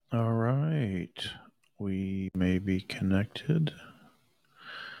be connected.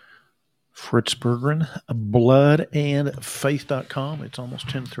 Fritz Berggren, bloodandfaith.com. It's almost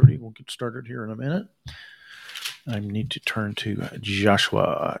 10:30. We'll get started here in a minute. I need to turn to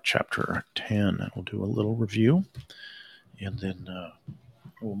Joshua chapter 10, and we'll do a little review, and then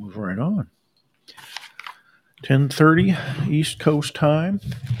we'll move right on. 10:30 East Coast time.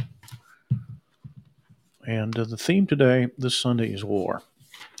 And the theme today, this Sunday, is war.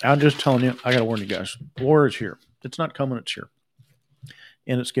 I'm just telling you, I got to warn you guys, war is here. It's not coming, it's here.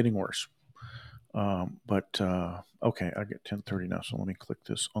 And it's getting worse. Okay, I get 10:30 now, so let me click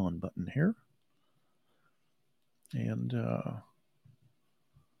this on button here. And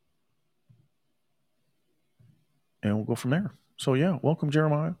we'll go from there. So, yeah, welcome,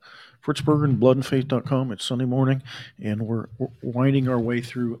 Jeremiah. Fritz Berggren, bloodandfaith.com. It's Sunday morning, and we're winding our way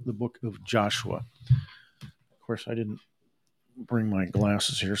through the book of Joshua. Of course, I didn't bring my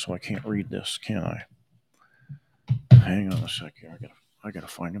glasses here, so I can't read this, can I? Hang on a sec here. I gotta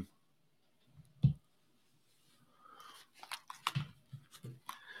find them.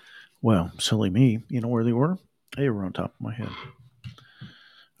 Well, silly me. You know where they were? They were on top of my head.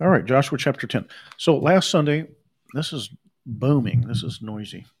 All right, Joshua chapter 10. So last Sunday, this is booming. This is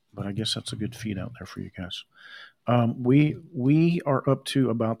noisy, but I guess that's a good feed out there for you guys. We are up to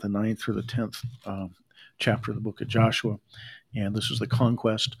about the 9th through the 10th chapter of the book of Joshua, and this is the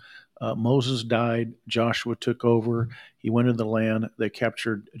conquest. Moses died. Joshua took over. He went into the land. They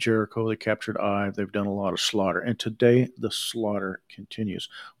captured Jericho. They captured Ai. They've done a lot of slaughter. And today, the slaughter continues.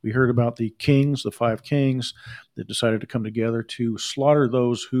 We heard about the kings, the 5 kings that decided to come together to slaughter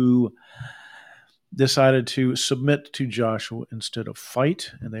those who decided to submit to Joshua instead of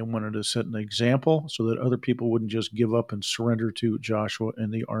fight. And they wanted to set an example so that other people wouldn't just give up and surrender to Joshua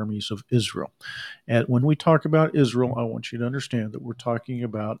and the armies of Israel. And when we talk about Israel, I want you to understand that we're talking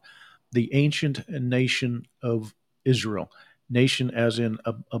about the ancient nation of Israel. Nation as in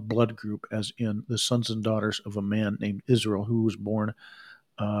a blood group, as in the sons and daughters of a man named Israel who was born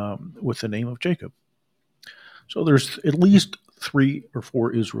with the name of Jacob. So there's at least 3 or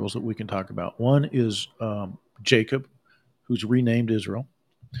 4 Israels that we can talk about. One is Jacob, who's renamed Israel.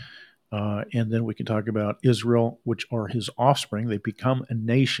 And then we can talk about Israel, which are his offspring. They become a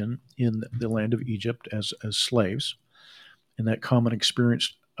nation in the land of Egypt as slaves. And that common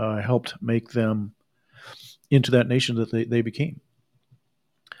experience helped make them into that nation that they became.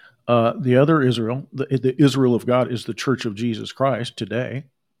 The other Israel, the Israel of God, is the Church of Jesus Christ today.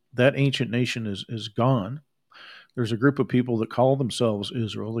 That ancient nation is gone. There's a group of people that call themselves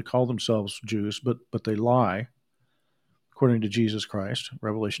Israel. They call themselves Jews, but they lie, according to Jesus Christ,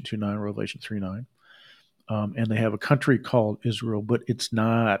 Revelation 2:9, Revelation 3:9. And they have a country called Israel, but it's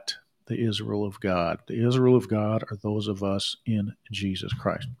not the Israel of God. The Israel of God are those of us in Jesus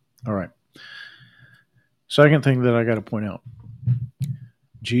Christ. All right. Second thing that I got to point out,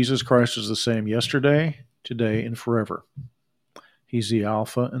 Jesus Christ is the same yesterday, today, and forever. He's the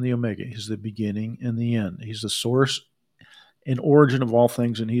Alpha and the Omega. He's the beginning and the end. He's the source and origin of all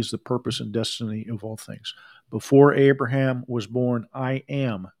things, and he's the purpose and destiny of all things. Before Abraham was born, I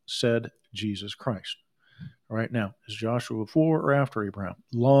am, said Jesus Christ. All right, now, is Joshua before or after Abraham?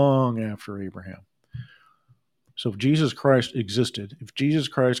 Long after Abraham. So if Jesus Christ existed, if Jesus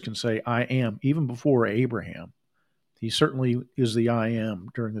Christ can say, I am, even before Abraham, he certainly is the I am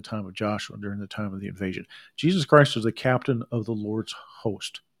during the time of Joshua, during the time of the invasion. Jesus Christ is the captain of the Lord's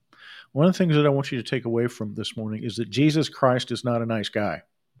host. One of the things that I want you to take away from this morning is that Jesus Christ is not a nice guy.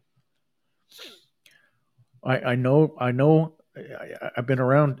 I know, I've been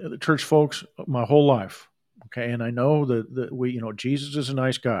around the church folks my whole life, okay, and I know that Jesus is a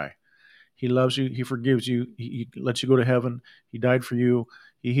nice guy. He loves you. He forgives you. He lets you go to heaven. He died for you.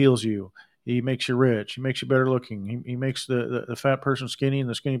 He heals you. He makes you rich. He makes you better looking. He makes the fat person skinny and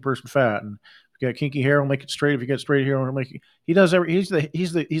the skinny person fat. And if you got kinky hair, he'll make it straight. If you got straight hair, he'll make it. He does every. He's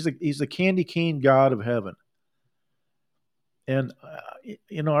the candy cane God of heaven. And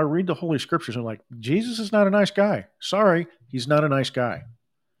I read the Holy Scriptures and I'm like, Jesus is not a nice guy. Sorry, he's not a nice guy.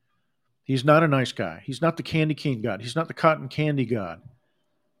 He's not a nice guy. He's not the candy cane God. He's not the cotton candy God.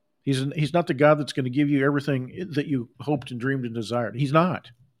 He's not the God that's going to give you everything that you hoped and dreamed and desired. He's not.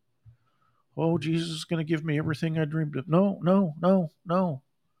 Oh, Jesus is going to give me everything I dreamed of. No.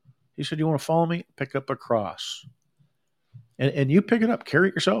 He said, you want to follow me? Pick up a cross. And you pick it up. Carry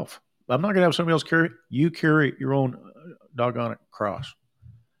it yourself. I'm not going to have somebody else carry it. You carry your own doggone it cross.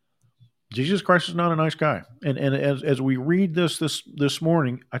 Jesus Christ is not a nice guy. And as we read this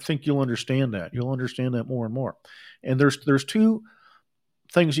morning, I think you'll understand that. You'll understand that more and more. And there's 2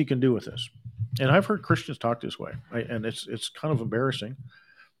 things you can do with this. And I've heard Christians talk this way, and it's kind of embarrassing,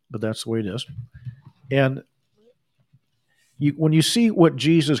 but that's the way it is. And When you see what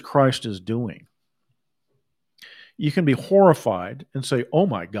Jesus Christ is doing, you can be horrified and say, "Oh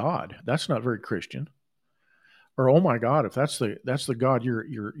my God, that's not very Christian," or "Oh my God, if that's the God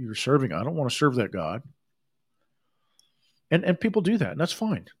you're serving, I don't want to serve that God." And people do that, and that's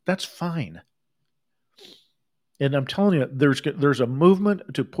fine. That's fine. And I'm telling you, there's a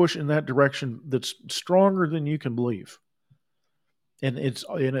movement to push in that direction that's stronger than you can believe. And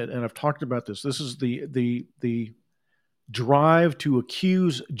I've talked about this. This is the drive to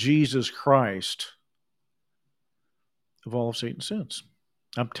accuse Jesus Christ of all of Satan's sins.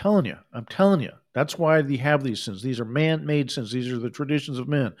 I'm telling you. That's why they have these sins. These are man-made sins. These are the traditions of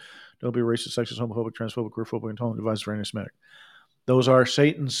men. Don't be racist, sexist, homophobic, transphobic, queerphobic, intolerant, divisive, or anti-Semitic. Those are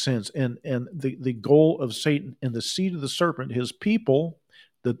Satan's sins. And the goal of Satan and the seed of the serpent, his people,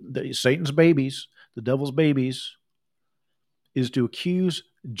 the Satan's babies, the devil's babies, is to accuse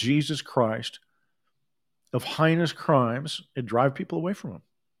Jesus Christ of heinous crimes and drive people away from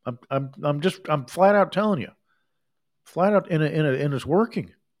him. I'm flat out telling you. Flat out, and it's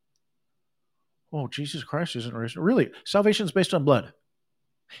working. Oh, Jesus Christ isn't raised. Really, salvation is based on blood.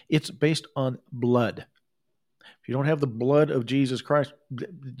 It's based on blood. If you don't have the blood of Jesus Christ,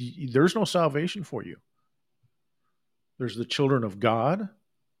 there's no salvation for you. There's the children of God,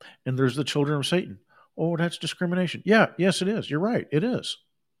 and there's the children of Satan. Oh, that's discrimination. Yes, it is. You're right. It is.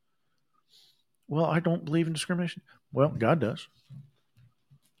 Well, I don't believe in discrimination. Well, God does.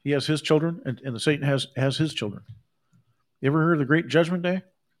 He has his children, and the Satan has his children. You ever heard of the Great Judgment Day?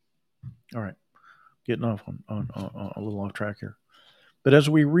 All right, getting off on a little off track here. But as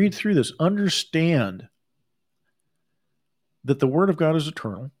we read through this, understand that the Word of God is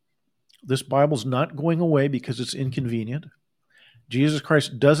eternal. This Bible's not going away because it's inconvenient. Jesus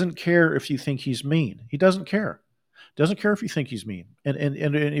Christ doesn't care if you think he's mean. He doesn't care. Doesn't care if you think he's mean. And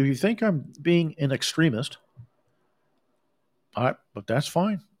if you think I'm being an extremist, but that's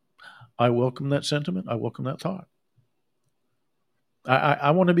fine. I welcome that sentiment. I welcome that thought. I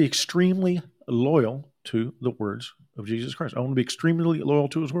want to be extremely loyal to the words of Jesus Christ. I want to be extremely loyal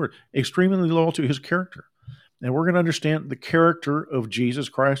to his word, extremely loyal to his character. And we're going to understand the character of Jesus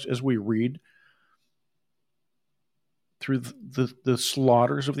Christ as we read through the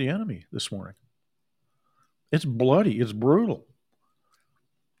slaughters of the enemy this morning. It's bloody. It's brutal.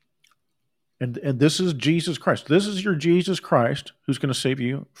 And this is Jesus Christ. This is your Jesus Christ who's going to save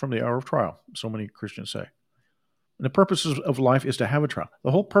you from the hour of trial, so many Christians say. And the purpose of life is to have a trial.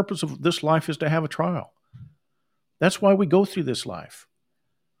 The whole purpose of this life is to have a trial. That's why we go through this life.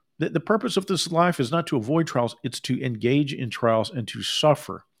 The purpose of this life is not to avoid trials. It's to engage in trials and to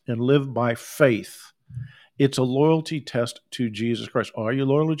suffer and live by faith. It's a loyalty test to Jesus Christ. Are you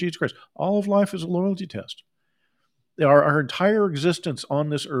loyal to Jesus Christ? All of life is a loyalty test. Our entire existence on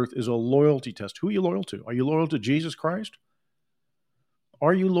this earth is a loyalty test. Who are you loyal to? Are you loyal to Jesus Christ?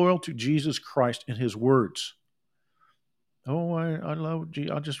 Are you loyal to Jesus Christ and his words? Oh, I love,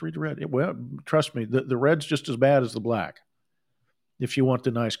 I'll just read the red. Well, trust me, the red's just as bad as the black. If you want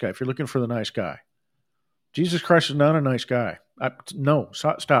the nice guy, if you're looking for the nice guy. Jesus Christ is not a nice guy. No,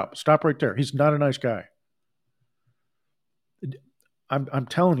 stop right there. He's not a nice guy. I'm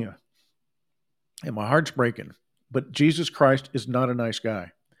telling you, and my heart's breaking, but Jesus Christ is not a nice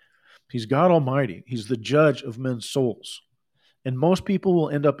guy. He's God Almighty. He's the judge of men's souls. And most people will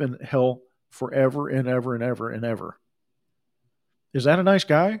end up in hell forever and ever and ever and ever. Is that a nice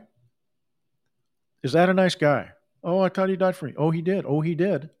guy? Is that a nice guy? Oh, I thought he died for me. Oh, he did. Oh, he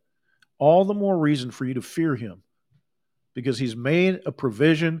did. All the more reason for you to fear him because he's made a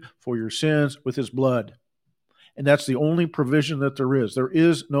provision for your sins with his blood. And that's the only provision that there is. There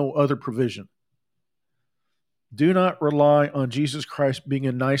is no other provision. Do not rely on Jesus Christ being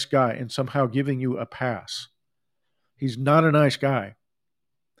a nice guy and somehow giving you a pass. He's not a nice guy.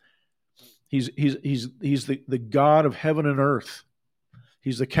 He's the God of heaven and earth.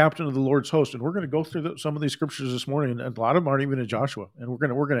 He's the captain of the Lord's host. And we're going to go through some of these scriptures this morning, and a lot of them aren't even in Joshua, and we're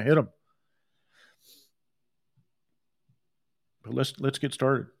going to hit them. But let's get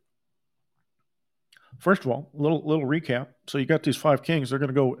started. First of all, a little recap. So you got these 5 kings. They're going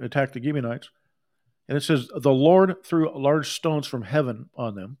to go attack the Gibeonites. And it says, the Lord threw large stones from heaven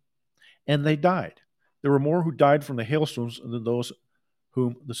on them, and they died. There were more who died from the hailstones than those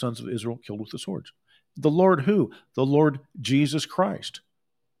whom the sons of Israel killed with the swords. The Lord who? The Lord Jesus Christ.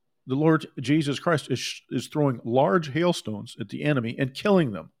 The Lord Jesus Christ is throwing large hailstones at the enemy and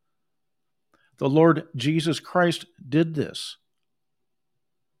killing them. The Lord Jesus Christ did this.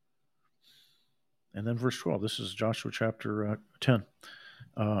 And then verse 12, this is Joshua chapter 10.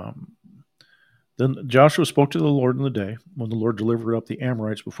 Then Joshua spoke to the Lord in the day when the Lord delivered up the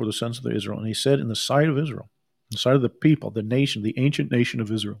Amorites before the sons of Israel. And he said in the sight of Israel, the sight of the people, the nation, the ancient nation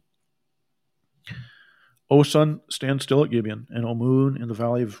of Israel. O sun, stand still at Gibeon, and O moon in the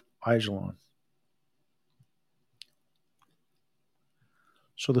valley of Ajalon.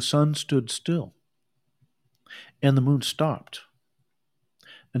 So the sun stood still, and the moon stopped,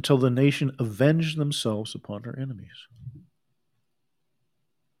 until the nation avenged themselves upon her enemies.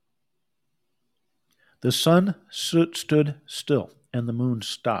 The sun stood still, and the moon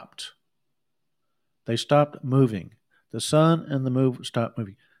stopped. They stopped moving. The sun and the moon stopped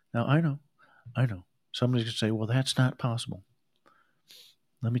moving. Now, I know. Somebody's going to say, well, that's not possible.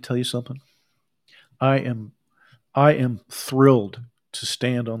 Let me tell you something. I am thrilled to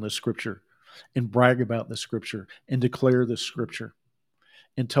stand on this scripture and brag about this scripture and declare this scripture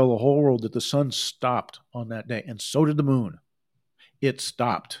and tell the whole world that the sun stopped on that day, and so did the moon. It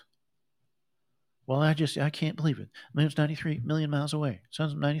stopped. Well, I can't believe it. The moon's 93 million miles away.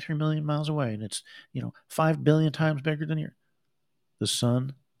 Sun's 93 million miles away, and it's 5 billion times bigger than here. The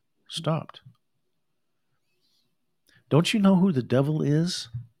sun stopped. Don't you know who the devil is?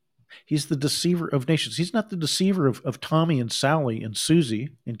 He's the deceiver of nations. He's not the deceiver of Tommy and Sally and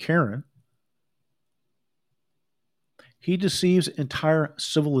Susie and Karen. He deceives entire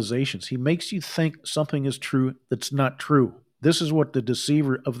civilizations. He makes you think something is true that's not true. This is what the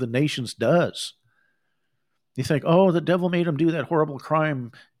deceiver of the nations does. You think, oh, the devil made him do that horrible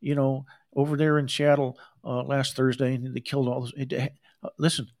crime, over there in Seattle last Thursday, and they killed all those.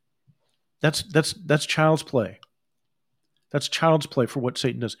 Listen, that's child's play. That's child's play for what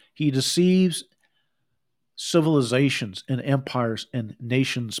Satan does. He deceives civilizations and empires and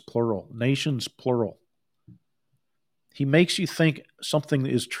nations, plural. Nations, plural. He makes you think something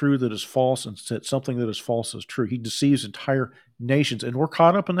is true that is false, and something that is false is true. He deceives entire nations, and we're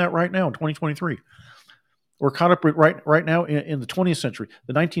caught up in that right now in 2023. We're caught up right now in the 20th century,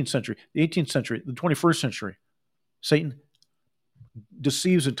 the 19th century, the 18th century, the 21st century. Satan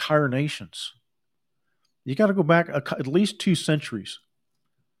deceives entire nations. You got to go back at least 2 centuries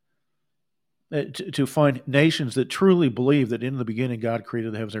to find nations that truly believe that in the beginning God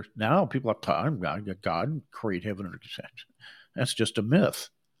created the heavens and earth. Now people are talking God created heaven and earth. That's just a myth.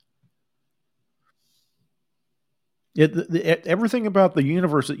 Everything about the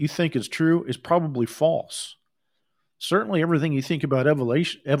universe that you think is true is probably false. Certainly everything you think about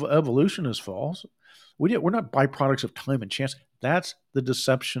evolution is false. We're not byproducts of time and chance. That's the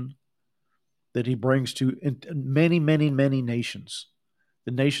deception that he brings to many, many, many nations.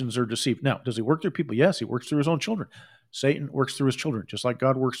 The nations are deceived. Now, does he work through people? Yes, he works through his own children. Satan works through his children, just like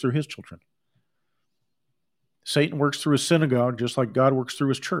God works through his children. Satan works through his synagogue, just like God works through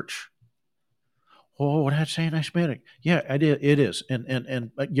his church. Oh, that's anti-Semitic. Yeah, it is.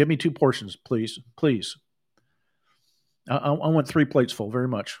 And give me 2 portions, please. Please. I want 3 plates full, very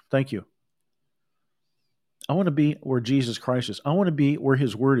much. Thank you. I want to be where Jesus Christ is. I want to be where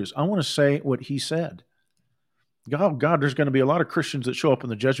his word is. I want to say what he said. God, there's going to be a lot of Christians that show up in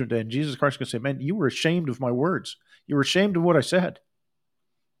the judgment day, and Jesus Christ is going to say, man, you were ashamed of my words. You were ashamed of what I said.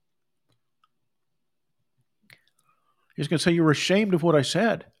 He's going to say, you were ashamed of what I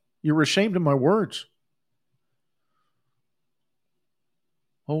said. You were ashamed of my words.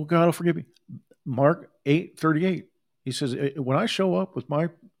 Oh, God will forgive me. Mark 8:38. He says, when I show up with my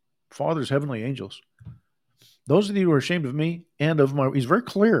Father's heavenly angels, those of you who are ashamed of me and of my, he's very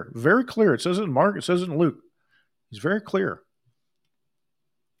clear, very clear. It says it in Mark, it says it in Luke. He's very clear.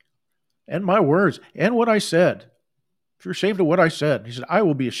 And my words, and what I said. If you're ashamed of what I said, he said, I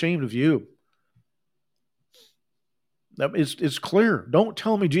will be ashamed of you. It's clear. Don't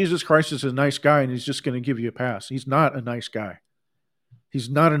tell me Jesus Christ is a nice guy and he's just going to give you a pass. He's not a nice guy. He's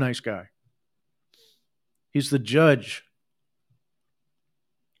not a nice guy. He's the judge.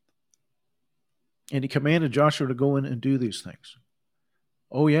 And he commanded Joshua to go in and do these things.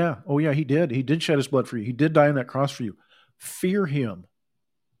 Oh yeah, he did. He did shed his blood for you. He did die on that cross for you. Fear him.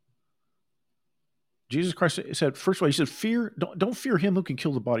 Jesus Christ said, first of all, he said, don't fear him who can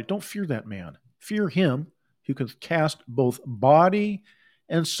kill the body. Don't fear that man. Fear him who can cast both body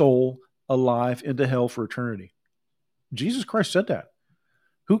and soul alive into hell for eternity. Jesus Christ said that.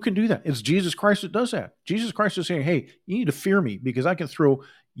 Who can do that? It's Jesus Christ that does that. Jesus Christ is saying, hey, you need to fear me because I can throw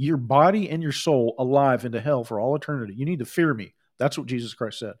your body and your soul alive into hell for all eternity. You need to fear me. That's what Jesus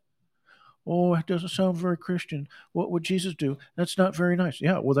Christ said. Oh, it doesn't sound very Christian. What would Jesus do? That's not very nice.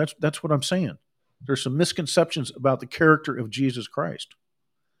 Yeah, well, that's what I'm saying. There's some misconceptions about the character of Jesus Christ.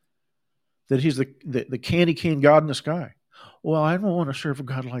 That he's the candy cane God in the sky. Well, I don't want to serve a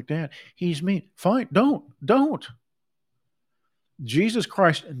God like that. He's mean. Fine, don't. Jesus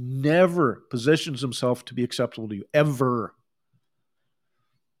Christ never positions himself to be acceptable to you, ever.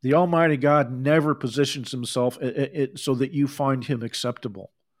 The Almighty God never positions himself so that you find him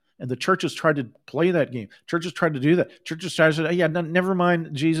acceptable. And the churches tried to play that game. Churches tried to do that. Churches tried to say, yeah, no, never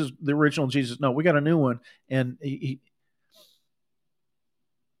mind Jesus, the original Jesus. No, we got a new one. And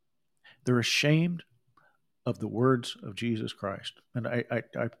they're ashamed of the words of Jesus Christ. And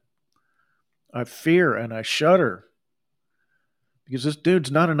I fear and I shudder because this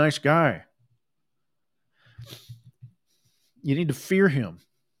dude's not a nice guy. You need to fear him.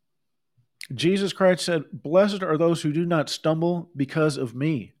 Jesus Christ said, "Blessed are those who do not stumble because of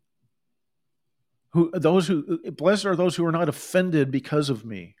me. Blessed are those who are not offended because of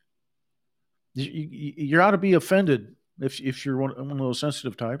me." You ought to be offended if you're one of those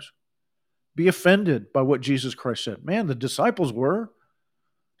sensitive types. Be offended by what Jesus Christ said. Man, the disciples were.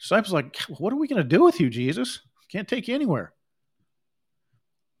 Disciples like, what are we going to do with you, Jesus? Can't take you anywhere.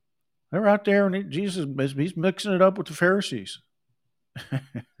 They're out there, and Jesus, he's mixing it up with the Pharisees.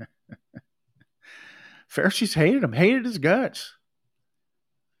 Pharisees hated him, hated his guts.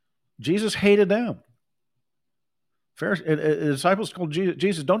 Jesus hated them. The disciples told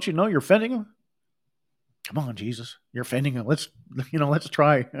Jesus, "Don't you know you're offending them? Come on, Jesus, you're offending them. Let's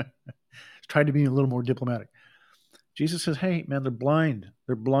try to be a little more diplomatic." Jesus says, "Hey, man, they're blind.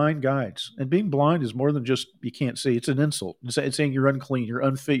 They're blind guides. And being blind is more than just you can't see. It's an insult. It's saying you're unclean, you're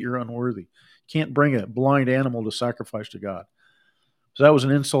unfit, you're unworthy. You can't bring a blind animal to sacrifice to God." So that was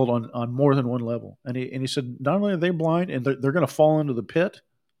an insult on more than one level. And he said, not only are they blind and they're going to fall into the pit, it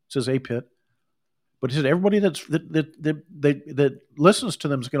says a pit, but he said everybody that listens to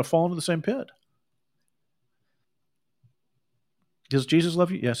them is going to fall into the same pit. Does Jesus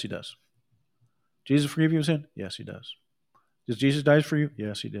love you? Yes, he does. Jesus forgive you of sin? Yes, he does. Does Jesus die for you?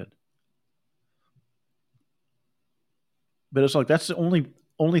 Yes, he did. But it's like that's the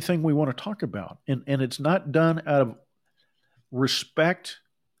only thing we want to talk about. And it's not done out of respect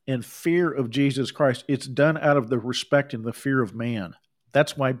and fear of Jesus Christ. It's done out of the respect and the fear of man.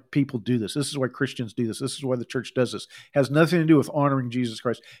 That's why people do this. This is why Christians do this. This is why the church does this. It has nothing to do with honoring Jesus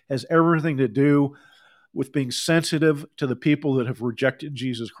Christ. It has everything to do with being sensitive to the people that have rejected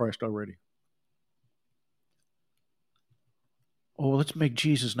Jesus Christ already. Oh, let's make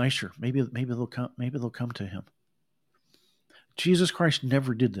Jesus nicer. Maybe they'll come. Maybe they'll come to him. Jesus Christ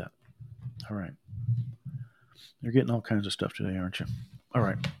never did that. All right. You're getting all kinds of stuff today, aren't you? All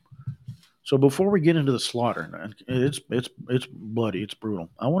right. So before we get into the slaughter, it's bloody, it's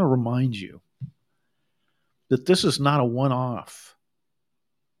brutal. I want to remind you that this is not a one-off.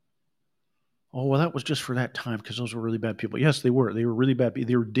 Oh, well, that was just for that time because those were really bad people. Yes, they were. They were really bad people.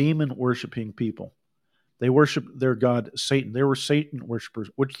 They were demon-worshiping people. They worshiped their god, Satan. They were Satan worshipers,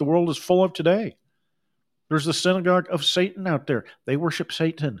 which the world is full of today. There's the synagogue of Satan out there. They worship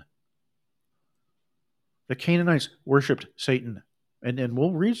Satan. The Canaanites worshipped Satan. And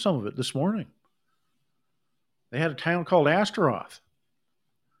we'll read some of it this morning. They had a town called Astaroth.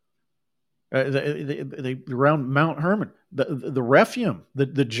 They around Mount Hermon. The Rephaim,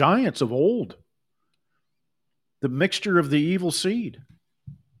 the giants of old. The mixture of the evil seed.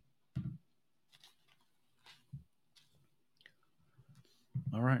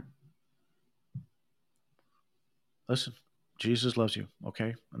 All right. Listen, Jesus loves you,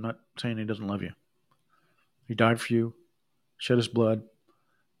 okay? I'm not saying he doesn't love you. He died for you, shed his blood.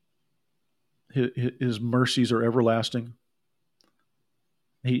 His mercies are everlasting.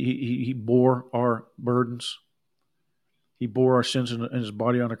 He bore our burdens. He bore our sins in his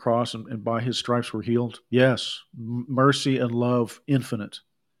body on the cross, and by his stripes we're healed. Yes, mercy and love infinite.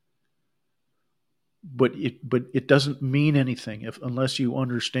 But it doesn't mean anything unless you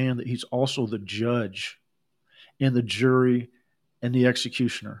understand that he's also the judge and the jury and the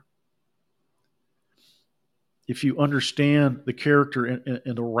executioner. If you understand the character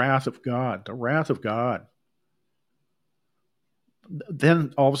and the wrath of God,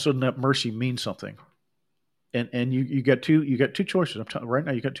 then all of a sudden that mercy means something. And you got two choices. I'm telling you right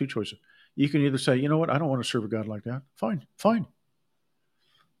now, you got two choices. You can either say, you know what, I don't want to serve a God like that. Fine.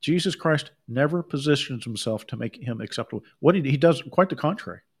 Jesus Christ never positions himself to make him acceptable. What he does quite the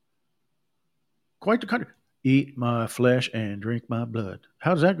contrary. Quite the contrary. Eat my flesh and drink my blood.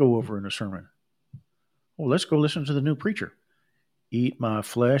 How does that go over in a sermon? Well, let's go listen to the new preacher. Eat my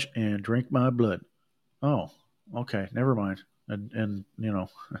flesh and drink my blood. Oh, okay, never mind. And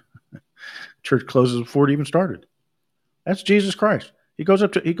church closes before it even started. That's Jesus Christ. He goes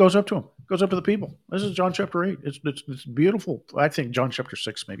up to him. Goes up to the people. This is John chapter 8. It's beautiful. I think John chapter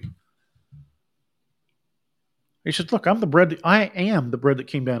 6 maybe. He says, "Look, I am the bread that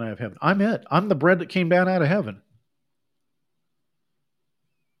came down out of heaven. I'm it. I'm the bread that came down out of heaven."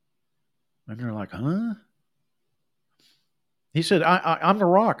 And they're like, "Huh?" He said, I'm the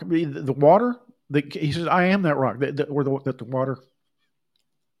rock. The water, he says, I am that rock that the water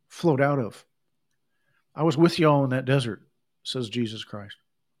flowed out of. I was with y'all in that desert, says Jesus Christ.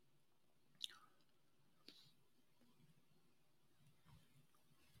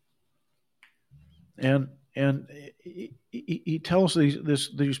 And he tells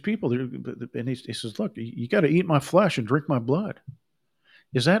these people, and he says, look, you got to eat my flesh and drink my blood.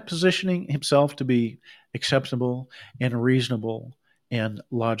 Is that positioning himself to be acceptable and reasonable and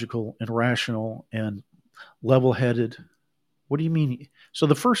logical and rational and level-headed? What do you mean? So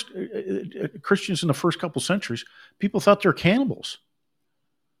the first Christians in the first couple centuries, people thought they're cannibals.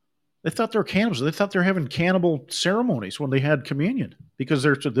 They thought they were cannibals. They thought they were having cannibal ceremonies when they had communion because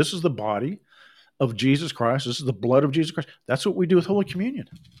this is the body of Jesus Christ. This is the blood of Jesus Christ. That's what we do with Holy Communion.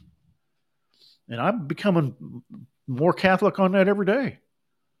 And I'm becoming more Catholic on that every day.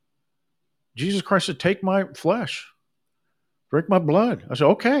 Jesus Christ said, take my flesh, drink my blood. I said,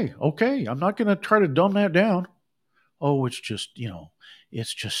 okay. I'm not going to try to dumb that down. Oh, it's just,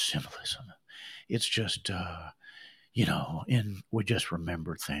 it's just symbolism. It's just, and we just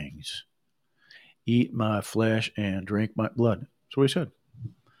remember things. Eat my flesh and drink my blood. That's what he said.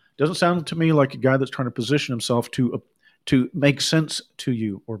 Doesn't sound to me like a guy that's trying to position himself to make sense to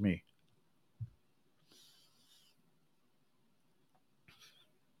you or me.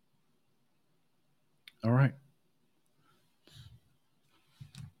 All right.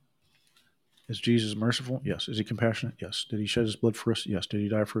 Is Jesus merciful? Yes. Is he compassionate? Yes. Did he shed his blood for us? Yes. Did he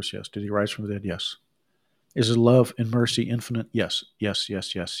die for us? Yes. Did he rise from the dead? Yes. Is his love and mercy infinite? Yes. Yes.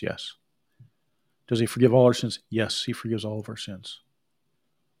 Does he forgive all our sins? Yes. He forgives all of our sins.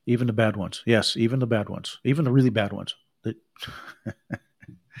 Even the bad ones. Yes. Even the bad ones. Even the really bad ones.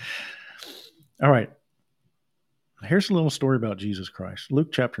 All right. Here's a little story about Jesus Christ.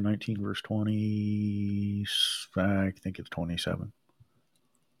 Luke chapter 19, verse 20, I think it's 27.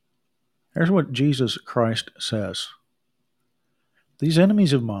 Here's what Jesus Christ says. These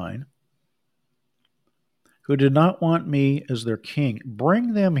enemies of mine who did not want me as their king,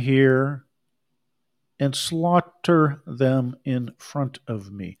 bring them here and slaughter them in front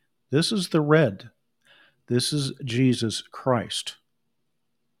of me. This is the red. This is Jesus Christ.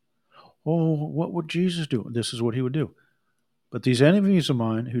 Oh, what would Jesus do? This is what he would do. But these enemies of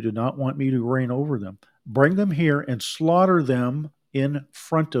mine who did not want me to reign over them, bring them here and slaughter them in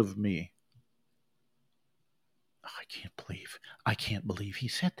front of me. I can't believe he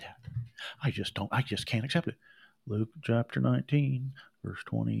said that. I just can't accept it. Luke chapter 19, verse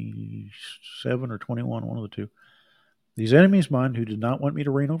 27 or 21, one of the two. These enemies of mine who did not want me to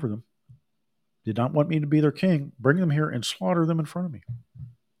reign over them, did not want me to be their king, bring them here and slaughter them in front of me.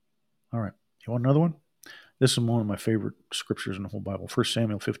 All right. You want another one? This is one of my favorite scriptures in the whole Bible. 1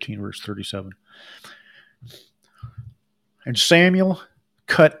 Samuel 15, verse 37. And Samuel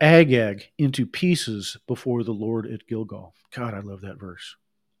cut Agag into pieces before the Lord at Gilgal. God, I love that verse.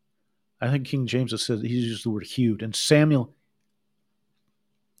 I think King James has said he used the word hewed. And Samuel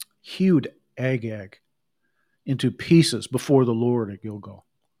hewed Agag into pieces before the Lord at Gilgal.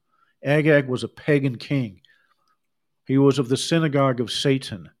 Agag was a pagan king. He was of the synagogue of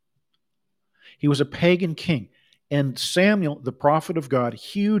Satan. He was a pagan king. And Samuel, the prophet of God,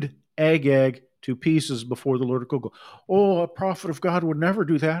 hewed Agag to pieces before the Lord at Gilgal. Oh, a prophet of God would never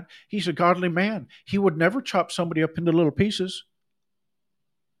do that. He's a godly man. He would never chop somebody up into little pieces.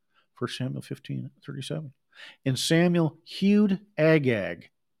 1 Samuel 15, 37. And Samuel hewed Agag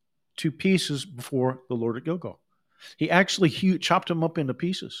to pieces before the Lord at Gilgal. He actually chopped him up into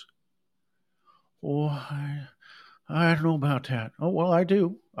pieces. Oh, I don't know about that. Oh, well, I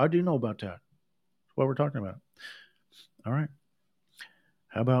do. I do know about that. That's what we're talking about. All right.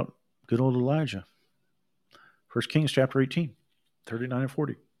 How about good old Elijah? 1 Kings chapter 18, 39 and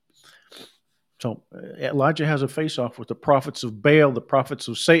 40. So Elijah has a face-off with the prophets of Baal, the prophets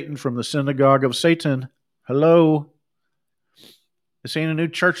of Satan from the synagogue of Satan. Hello. This ain't a new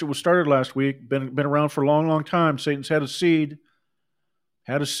church that was started last week. Been around for a long, long time. Satan's had a seed.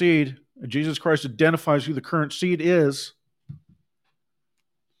 Had a seed. Jesus Christ identifies who the current seed is.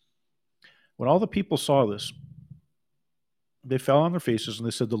 When all the people saw this, they fell on their faces and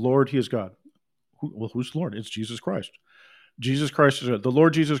they said, the Lord, he is God. Who's the Lord? It's Jesus Christ. Jesus Christ is God. The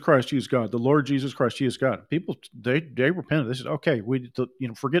Lord Jesus Christ, he is God. The Lord Jesus Christ, he is God. People, they repented. They said, okay,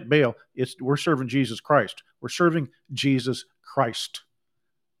 forget Baal. We're serving Jesus Christ. We're serving Jesus Christ.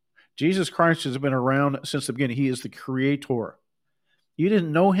 Jesus Christ has been around since the beginning. He is the creator. You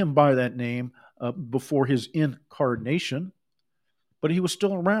didn't know him by that name before his incarnation, but he was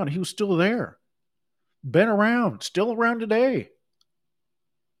still around. He was still there. Been around, still around today.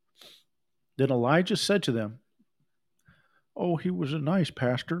 Then Elijah said to them, Oh, he was a nice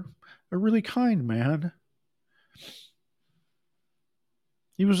pastor, a really kind man.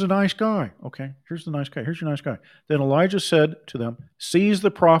 He was a nice guy. Okay, here's the nice guy. Here's your nice guy. Then Elijah said to them, seize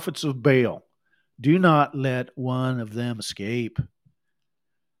the prophets of Baal. Do not let one of them escape.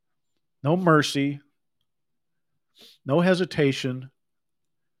 No mercy, no hesitation,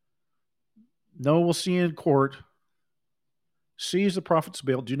 no, we'll see in court. Seize the prophets of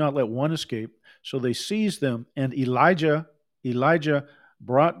Baal. Do not let one escape. So they seized them, and Elijah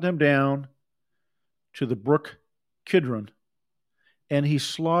brought them down to the brook Kidron, and he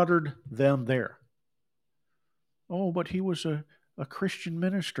slaughtered them there. Oh, but he was a Christian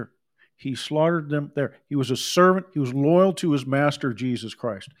minister. He slaughtered them there. He was a servant. He was loyal to his master, Jesus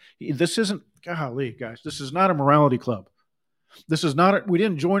Christ. This isn't, golly, guys, this is not a morality club. This is not, we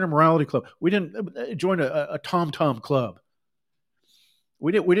didn't join a morality club. We didn't join a tom-tom club.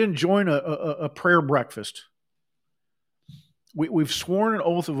 We didn't join a prayer breakfast. We've sworn an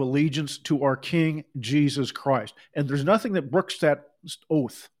oath of allegiance to our King, Jesus Christ. And there's nothing that brooks that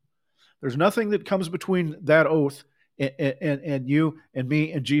oath. There's nothing that comes between that oath and you and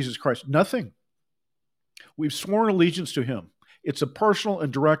me and Jesus Christ. Nothing. We've sworn allegiance to him. It's a personal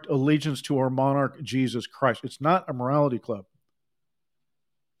and direct allegiance to our monarch, Jesus Christ. It's not a morality club.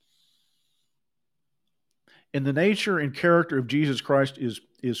 And the nature and character of Jesus Christ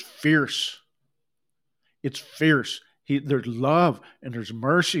is fierce. It's fierce. There's love and there's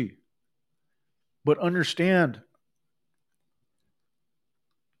mercy. But understand,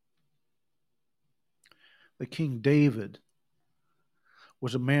 the King David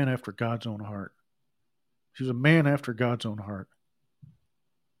was a man after God's own heart. He was a man after God's own heart.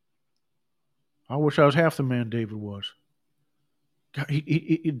 I wish I was half the man David was.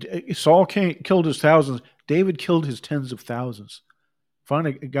 Saul killed his thousands. David killed his tens of thousands.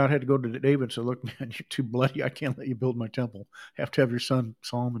 Finally, God had to go to David and say, look, man, you're too bloody. I can't let you build my temple. I have to have your son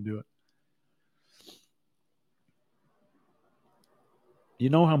Solomon do it. You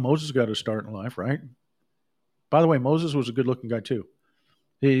know how Moses got his start in life, right? By the way, Moses was a good-looking guy, too.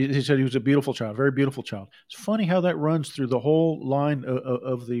 He said he was a beautiful child, very beautiful child. It's funny how that runs through the whole line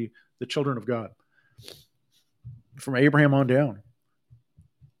of the children of God, from Abraham on down.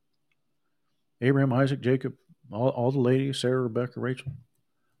 Abraham, Isaac, Jacob, all the ladies, Sarah, Rebecca, Rachel,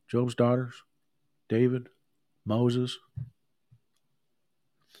 Job's daughters, David, Moses.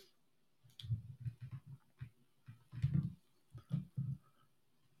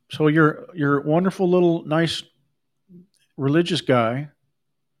 So your wonderful little nice religious guy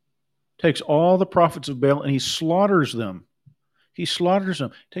takes all the prophets of Baal and he slaughters them. He slaughters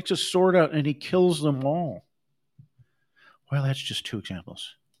them, takes a sword out, and he kills them all. Well, that's just two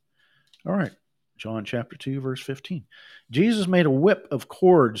examples. All right. John chapter 2, verse 15. Jesus made a whip of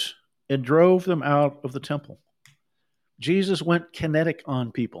cords and drove them out of the temple. Jesus went kinetic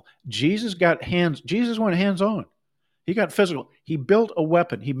on people. Jesus went hands-on. He got physical. He built a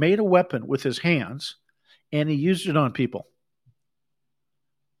weapon. He made a weapon with his hands, and he used it on people.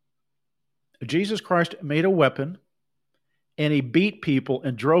 Jesus Christ made a weapon, and he beat people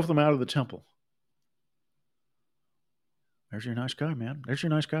and drove them out of the temple. There's your nice guy, man. There's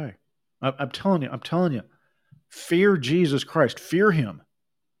your nice guy. I'm telling you, fear Jesus Christ. Fear him.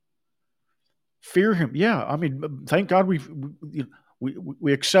 Fear him. Yeah, I mean, thank God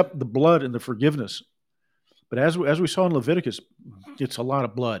we accept the blood and the forgiveness. But as we saw in Leviticus, it's a lot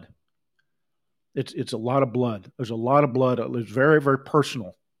of blood. It's a lot of blood. There's a lot of blood. It's very, very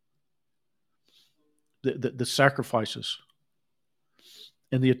personal. The sacrifices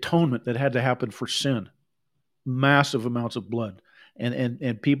and the atonement that had to happen for sin. Massive amounts of blood.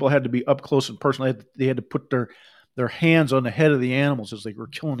 And people had to be up close and personal. They had to put their hands on the head of the animals as they were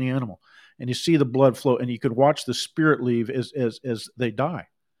killing the animal. And you see the blood flow, and you could watch the spirit leave as they die.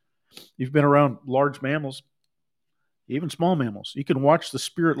 You've been around large mammals, even small mammals. You can watch the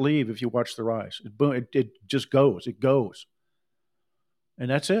spirit leave if you watch their eyes. It just goes. It goes. And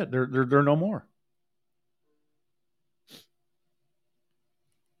that's it. They're no more.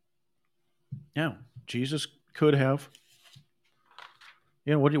 Yeah, Jesus could have.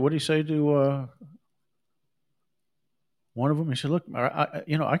 What do you say to one of them? He said, "Look,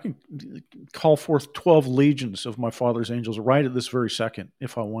 I can call forth 12 legions of my Father's angels right at this very second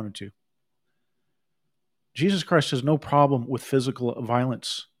if I wanted to." Jesus Christ has no problem with physical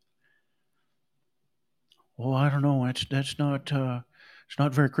violence. Well, I don't know. That's not it's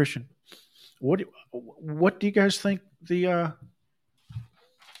not very Christian. What do you guys think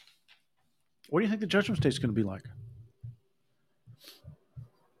what do you think the judgment state is going to be like?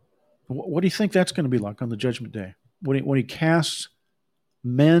 What do you think that's going to be like on the judgment day when he casts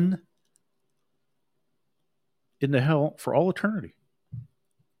men into hell for all eternity.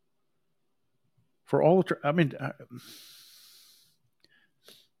 For all eternity. I mean, I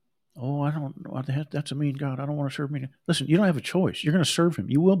don't know. That's a mean God. I don't want to serve me. Listen, you don't have a choice. You're going to serve him.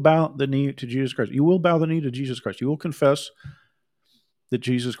 You will bow the knee to Jesus Christ. You will bow the knee to Jesus Christ. You will confess that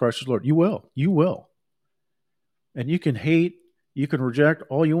Jesus Christ is Lord. You will. You will. And you can hate, you can reject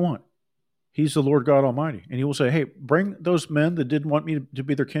all you want. He's the Lord God Almighty. And he will say, hey, bring those men that didn't want me to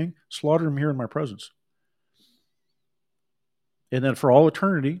be their king, slaughter them here in my presence. And then for all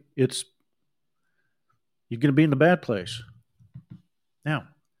eternity, you're going to be in the bad place. Now,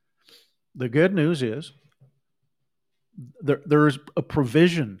 the good news is there is a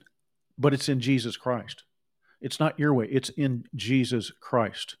provision, but it's in Jesus Christ. It's not your way. It's in Jesus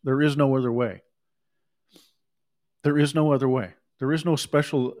Christ. There is no other way. There is no other way. There is no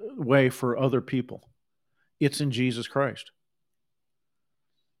special way for other people. It's in Jesus Christ.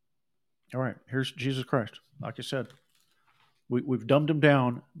 All right, here's Jesus Christ. Like I said, we've dumbed him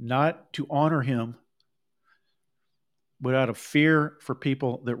down not to honor him, but out of fear for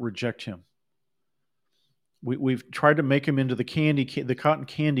people that reject him. We've tried to make him into the cotton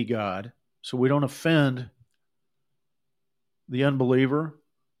candy god, so we don't offend the unbeliever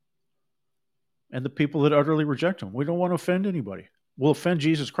and the people that utterly reject him. We don't want to offend anybody. We'll offend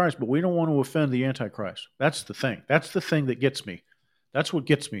Jesus Christ, but we don't want to offend the Antichrist. That's the thing. That's the thing that gets me. That's what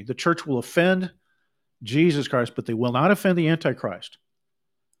gets me. The church will offend Jesus Christ, but they will not offend the Antichrist.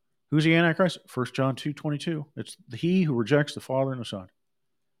 Who's the Antichrist? 1 John 2:22. It's he who rejects the Father and the Son.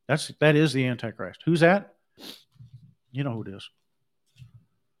 That is the Antichrist. Who's that? You know who it is.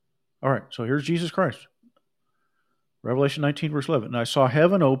 All right, so here's Jesus Christ. Revelation 19, verse 11. And I saw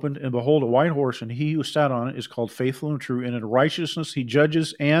heaven opened, and behold, a white horse, and he who sat on it is called Faithful and True, and in righteousness he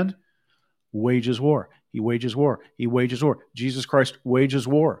judges and wages war. He wages war. He wages war. Jesus Christ wages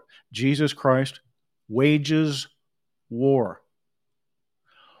war. Jesus Christ wages war.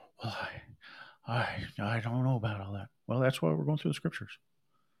 Well, I don't know about all that. Well, that's why we're going through the scriptures.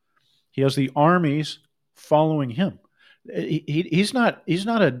 He has the armies following him. He's not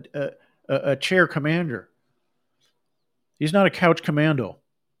a chair commander. He's not a couch commando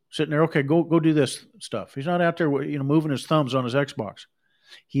sitting there. Okay, go do this stuff. He's not out there, moving his thumbs on his Xbox.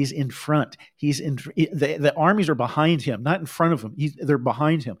 He's in front. The armies are behind him, not in front of him. They're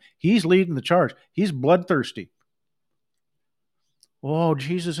behind him. He's leading the charge. He's bloodthirsty. Oh,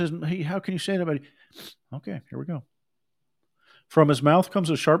 Jesus isn't. How can you say that about it? Okay, here we go. From his mouth comes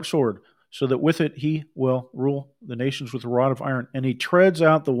a sharp sword, so that with it he will rule the nations with a rod of iron, and he treads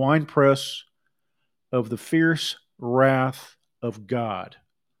out the winepress of the fierce wrath of God.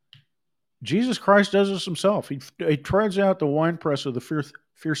 Jesus Christ does this himself. He treads out the winepress of the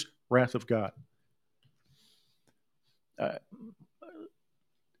fierce wrath of God.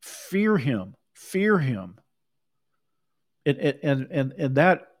 Fear him. Fear him. And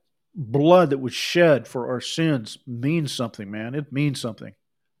that blood that was shed for our sins means something, man. It means something.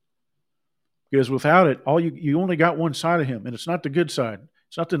 Because without it, you only got one side of him, and it's not the good side.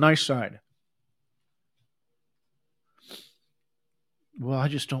 It's not the nice side. Well, I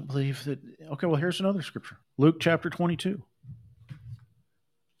just don't believe that. Okay, well, here's another scripture. Luke chapter 22.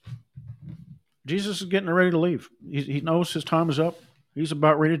 Jesus is getting ready to leave. He knows his time is up. He's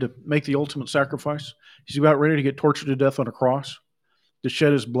about ready to make the ultimate sacrifice. He's about ready to get tortured to death on a cross, to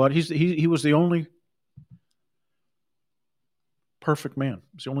shed his blood. He was the only perfect man.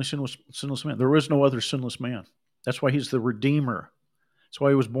 He's the only sinless man. There is no other sinless man. That's why he's the Redeemer. That's why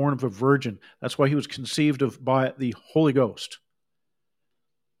he was born of a virgin. That's why he was conceived of by the Holy Ghost.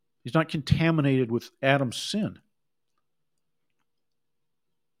 He's not contaminated with Adam's sin.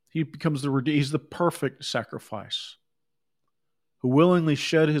 He becomes he's the perfect sacrifice who willingly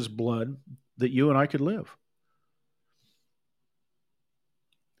shed his blood that you and I could live.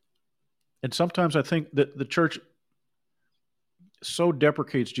 And sometimes I think that the church so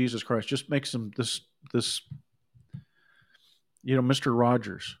deprecates Jesus Christ, just makes him this Mr.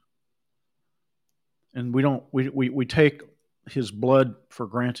 Rogers. And we take his blood for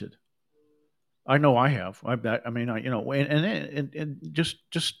granted. I know I have. And just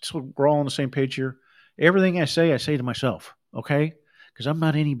so we're all on the same page here. Everything I say to myself, okay? Because I'm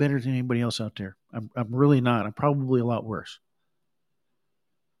not any better than anybody else out there. I'm really not. I'm probably a lot worse.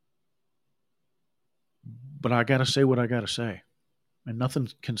 But I got to say what I got to say, and nothing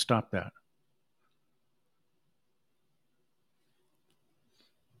can stop that.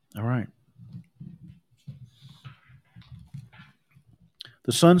 All right.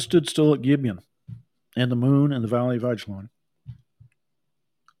 The sun stood still at Gibeon, and the moon in the valley of Ajalon.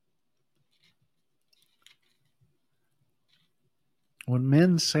 When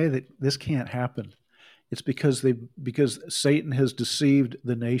men say that this can't happen, It's because Satan has deceived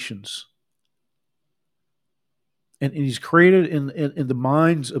the nations. And he's created in the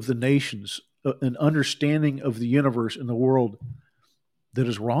minds of the nations an understanding of the universe and the world that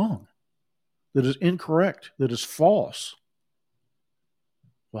is wrong, that is incorrect, that is false.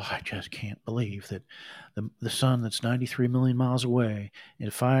 Well, I just can't believe that the sun that's 93 million miles away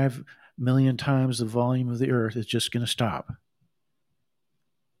and 5 million times the volume of the earth is just going to stop.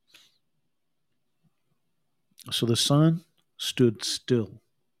 So the sun stood still.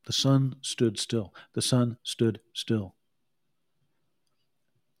 The sun stood still. The sun stood still.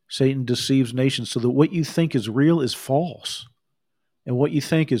 Satan deceives nations so that what you think is real is false. And what you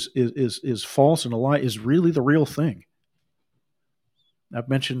think is false and a lie is really the real thing. I've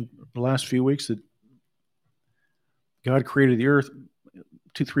mentioned the last few weeks that God created the earth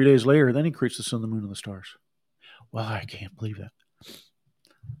 2-3 days later, then he creates the sun, the moon, and the stars. Well, I can't believe that.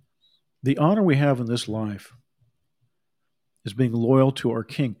 The honor we have in this life is being loyal to our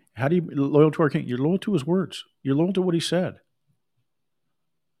King. How do you be loyal to our King? You're loyal to his words. You're loyal to what he said.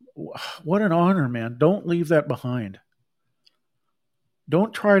 What an honor, man. Don't leave that behind.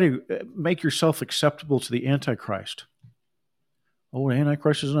 Don't try to make yourself acceptable to the Antichrist. Oh, the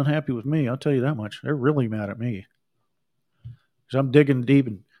Antichrist is unhappy with me. I'll tell you that much. They're really mad at me. Because I'm digging deep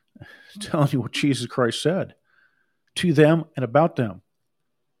and telling you what Jesus Christ said to them and about them.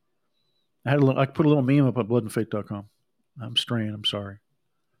 I put a little meme up at bloodandfaith.com. I'm straying. I'm sorry.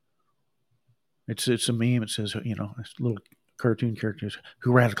 It's a meme. It says, it's little cartoon characters.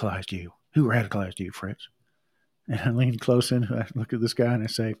 Who radicalized you? Who radicalized you, Fritz? And I lean close in. I look at this guy and I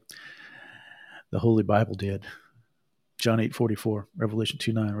say, the Holy Bible did. John 8:44, Revelation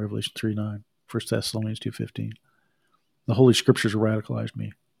 2:9, Revelation 3:9, 1 Thessalonians 2:15. The Holy Scriptures radicalized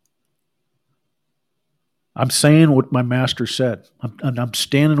me. I'm saying what my master said. I'm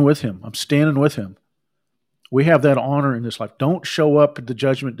standing with him. I'm standing with him. We have that honor in this life. Don't show up at the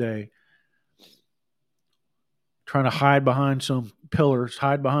judgment day trying to hide behind some pillars,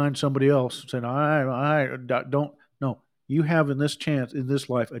 hide behind somebody else, saying, I don't. No, you have in this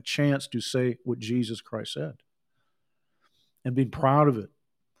life, a chance to say what Jesus Christ said and being proud of it.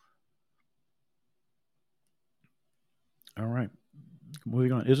 All right.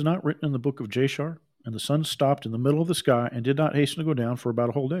 Moving on. Is it not written in the book of Jashar? And the sun stopped in the middle of the sky and did not hasten to go down for about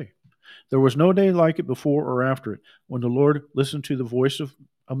a whole day. There was no day like it before or after it, when the Lord listened to the voice of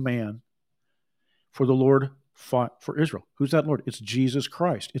a man, for the Lord fought for Israel. Who's that Lord? It's Jesus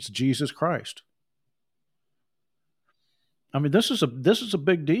Christ. It's Jesus Christ. I mean, this is a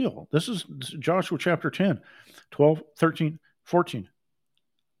big deal. This is Joshua chapter 10, 12, 13, 14.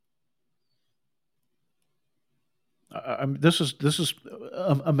 This is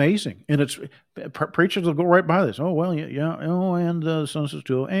amazing, and it's preachers will go right by this. Oh well, yeah. Oh, and the sun says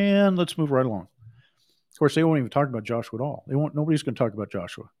too. And let's move right along. Of course, they won't even talk about Joshua at all. Nobody's going to talk about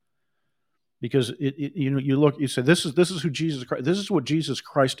Joshua because you say this is who Jesus Christ. This is what Jesus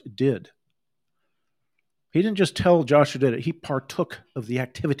Christ did. He didn't just tell Joshua did it. He partook of the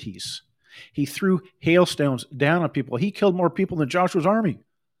activities. He threw hailstones down on people. He killed more people than Joshua's army.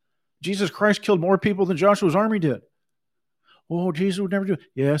 Jesus Christ killed more people than Joshua's army did. Oh, Jesus would never do it.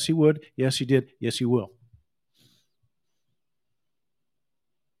 Yes, he would. Yes, he did. Yes, he will.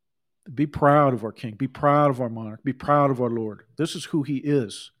 Be proud of our King. Be proud of our monarch. Be proud of our Lord. This is who he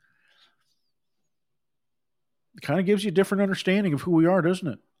is. It kind of gives you a different understanding of who we are, doesn't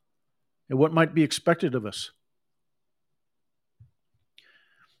it? And what might be expected of us.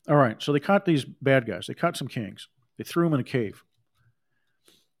 All right, so they caught these bad guys. They caught some kings. They threw them in a cave.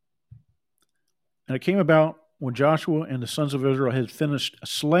 And it came about when Joshua and the sons of Israel had finished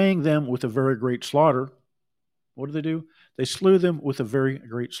slaying them with a very great slaughter. What did they do? They slew them with a very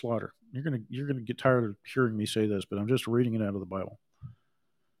great slaughter. You're gonna get tired of hearing me say this, but I'm just reading it out of the Bible.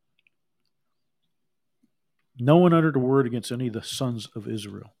 No one uttered a word against any of the sons of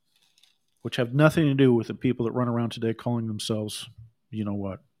Israel, which have nothing to do with the people that run around today calling themselves, you know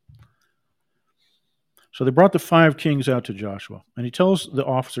what. So they brought the 5 kings out to Joshua, and he tells the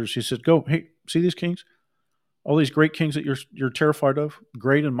officers, he said, go, hey, see these kings? All these great kings that you're terrified of,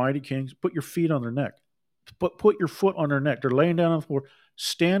 great and mighty kings, put your feet on their neck. Put your foot on their neck. They're laying down on the floor.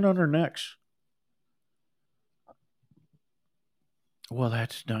 Stand on their necks. Well,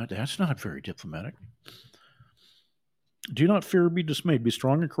 that's not very diplomatic. Do not fear or be dismayed. Be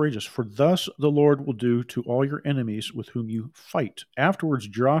strong and courageous, for thus the Lord will do to all your enemies with whom you fight. Afterwards,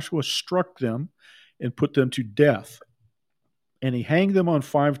 Joshua struck them and put them to death. And he hanged them on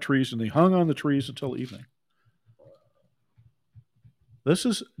 5 trees, and they hung on the trees until evening. This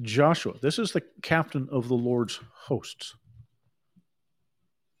is Joshua. This is the captain of the Lord's hosts.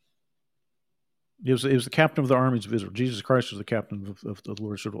 He was the captain of the armies of Israel. Jesus Christ was the captain of the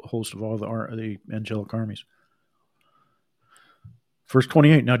Lord's host of all the angelic armies. Verse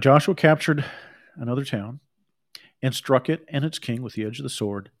 28, now Joshua captured another town and struck it and its king with the edge of the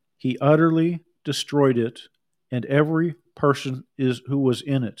sword. He utterly destroyed it and every person who was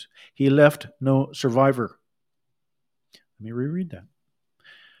in it. He left no survivor. Let me reread that.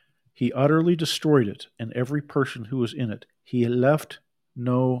 He utterly destroyed it and every person who was in it. He left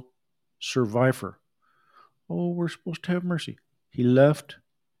no survivor. Oh, we're supposed to have mercy. He left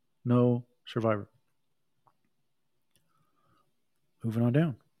no survivor. Moving on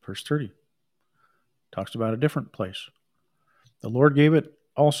down, verse 30. Talks about a different place. The Lord gave it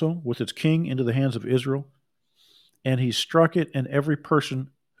also with its king into the hands of Israel, and he struck it and every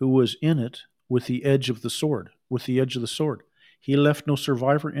person who was in it with the edge of the sword. With the edge of the sword. He left no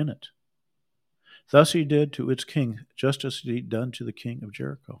survivor in it. Thus he did to its king, just as he had done to the king of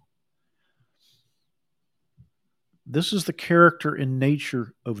Jericho. This is the character and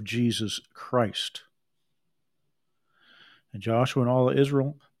nature of Jesus Christ. And Joshua and all of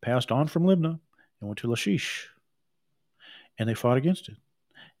Israel passed on from Libnah and went to Lachish. And they fought against it.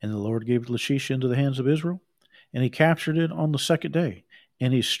 And the Lord gave Lachish into the hands of Israel, and he captured it on the second day.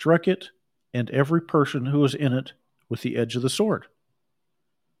 And he struck it and every person who was in it with the edge of the sword.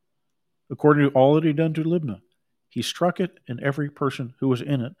 According to all that he had done to Libnah, he struck it and every person who was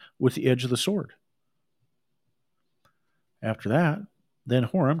in it with the edge of the sword. After that, then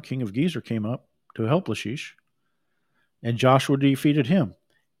Horam, king of Gezer, came up to help Lachish, and Joshua defeated him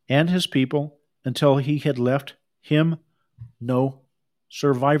and his people until he had left him no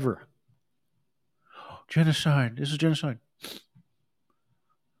survivor. Genocide. This is genocide.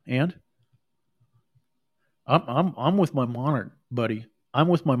 And I'm with my monarch, buddy. I'm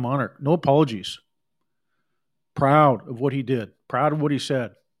with my monarch. No apologies. Proud of what he did. Proud of what he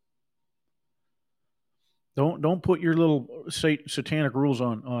said. Don't put your little satanic rules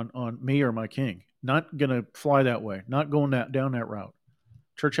on me or my king. Not gonna fly that way. Not going down that route.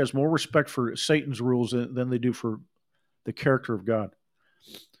 Church has more respect for Satan's rules than they do for the character of God.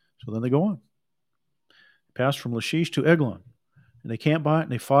 So then they go on. Passed from Lachish to Eglon, and they camped by it,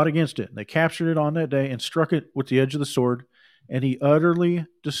 and they fought against it. And they captured it on that day and struck it with the edge of the sword, and he utterly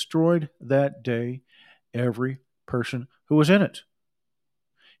destroyed that day every person who was in it.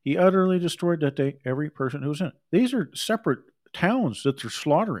 He utterly destroyed that day every person who was in it. These are separate towns that they're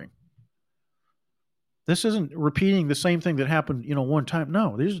slaughtering. This isn't repeating the same thing that happened, one time.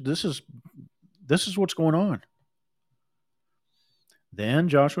 No, this is what's going on. Then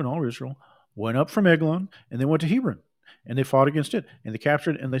Joshua and all Israel went up from Eglon, and they went to Hebron, and they fought against it, and they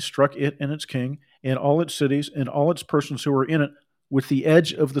captured it, and they struck it and its king, and all its cities, and all its persons who were in it with the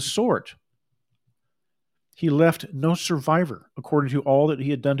edge of the sword. He left no survivor, according to all that he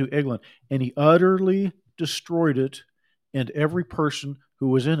had done to Eglon, and he utterly destroyed it and every person who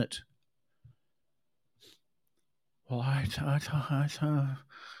was in it. Well, I'm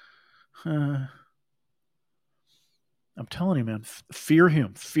telling you, man, fear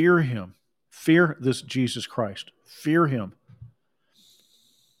him, fear him. Fear this Jesus Christ. Fear him.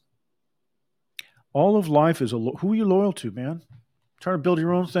 All of life is who are you loyal to, man? Trying to build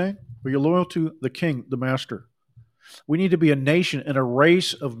your own thing? Or are you loyal to the king, the master? We need to be a nation and a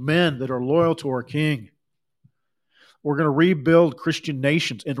race of men that are loyal to our king. We're going to rebuild Christian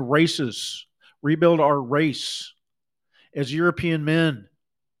nations and races. Rebuild our race as European men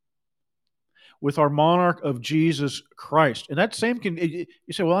with our monarch of Jesus Christ. And that same you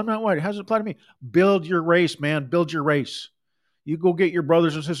say, well, I'm not white. How does it apply to me? Build your race, man. Build your race. You go get your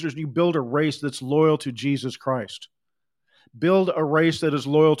brothers and sisters and you build a race that's loyal to Jesus Christ. Build a race that is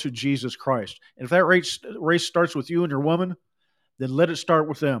loyal to Jesus Christ. And if that race starts with you and your woman, then let it start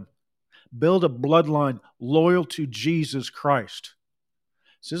with them. Build a bloodline loyal to Jesus Christ.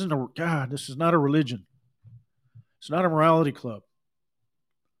 This is not a religion. It's not a morality club.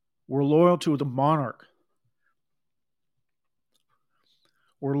 We're loyal to the monarch.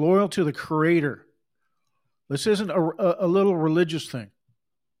 We're loyal to the Creator. This isn't a little religious thing.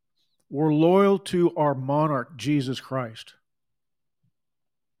 We're loyal to our monarch, Jesus Christ.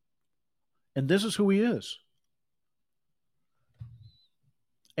 And this is who he is.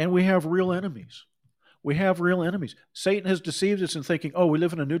 And we have real enemies. We have real enemies. Satan has deceived us in thinking, we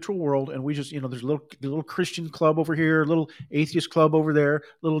live in a neutral world, and we just, there's a little Christian club over here, a little atheist club over there, a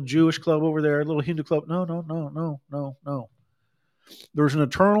little Jewish club over there, a little Hindu club. No. There's an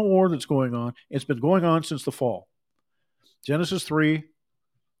eternal war that's going on. It's been going on since the fall. Genesis 3,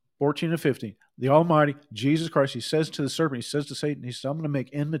 14 and 15. The Almighty, Jesus Christ, he says to the serpent, he says to Satan, he says, I'm going to make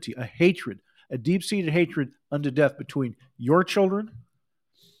enmity, a hatred, a deep-seated hatred unto death between your children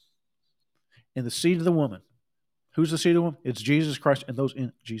and the seed of the woman. Who's the seed of the woman? It's Jesus Christ and those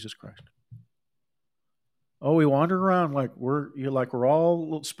in Jesus Christ. Oh, we wander around like we're all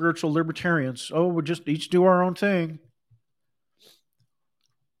little spiritual libertarians. Oh, we just each do our own thing.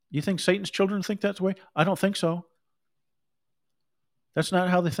 You think Satan's children think that's the way? I don't think so. That's not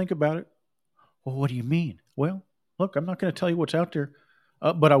how they think about it. Well, what do you mean? Well, look, I'm not going to tell you what's out there,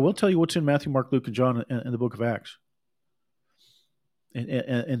 but I will tell you what's in Matthew, Mark, Luke, and John in the book of Acts.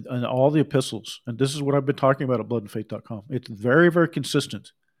 And all the epistles. And this is what I've been talking about at bloodandfaith.com. It's very, very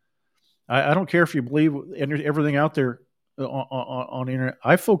consistent. I don't care if you believe everything out there on the internet.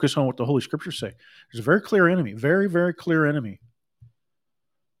 I focus on what the Holy Scriptures say. There's a very clear enemy, very, very clear enemy.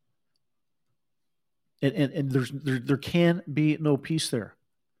 And there can be no peace there.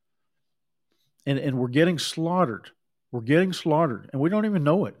 And we're getting slaughtered. We're getting slaughtered. And we don't even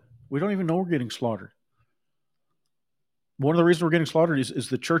know it. We don't even know we're getting slaughtered. One of the reasons we're getting slaughtered is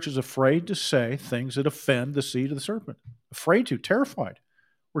the church is afraid to say things that offend the seed of the serpent. Afraid to, terrified.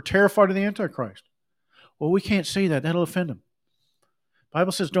 We're terrified of the Antichrist. Well, we can't say that. That'll offend him. The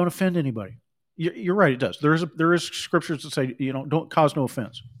Bible says don't offend anybody. You're right, it does. There is scriptures that say, don't cause no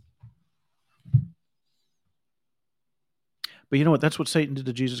offense. But you know what? That's what Satan did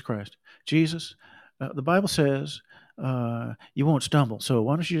to Jesus Christ. Jesus, the Bible says you won't stumble. So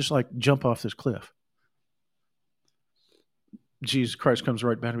why don't you just jump off this cliff? Jesus Christ comes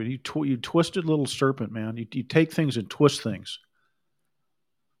right back to me. You twisted little serpent, man. You take things and twist things.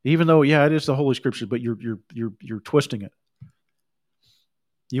 Even though, yeah, it is the Holy Scriptures, but you're twisting it.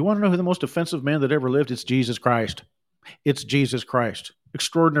 You want to know who the most offensive man that ever lived? It's Jesus Christ. It's Jesus Christ.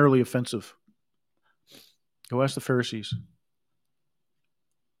 Extraordinarily offensive. Go ask the Pharisees.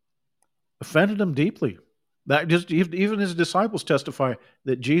 Offended them deeply. That just even his disciples testify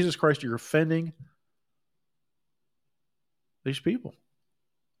that Jesus Christ, you're offending these people.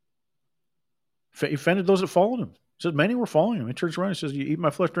 He offended those that followed him. He said many were following him. He turns around and says, you eat my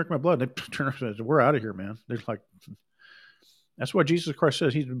flesh, drink my blood. And they turn around and say, we're out of here, man. They're like, that's why Jesus Christ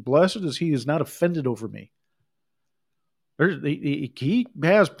says, he's blessed as he is not offended over me. He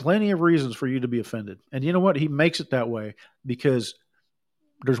has plenty of reasons for you to be offended. And you know what? He makes it that way because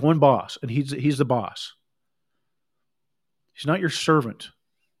there's one boss, and he's the boss. He's not your servant.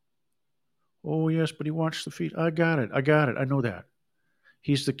 Oh, yes, but he washed the feet. I got it. I know that.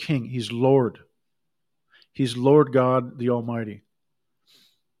 He's the king. He's Lord. He's Lord God, the Almighty.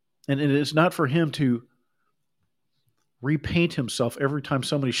 And it is not for him to repaint himself every time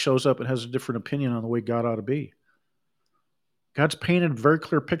somebody shows up and has a different opinion on the way God ought to be. God's painted a very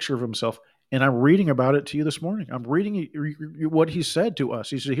clear picture of himself, and I'm reading about it to you this morning. I'm reading what he said to us.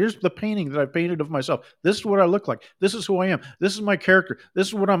 He said, here's the painting that I painted of myself. This is what I look like. This is who I am. This is my character. This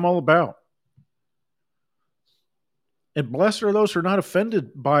is what I'm all about. And blessed are those who are not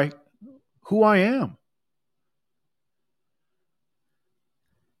offended by who I am.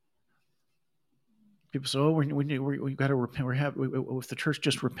 People say, "Oh, we got to repent. If the church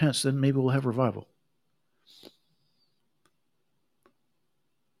just repents, then maybe we'll have revival."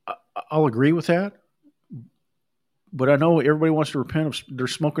 I'll agree with that, but I know everybody wants to repent of they're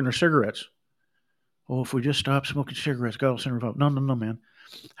smoking their cigarettes. Oh, if we just stop smoking cigarettes, God will send revival. No, man.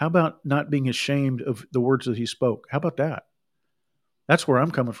 How about not being ashamed of the words that he spoke? How about that? That's where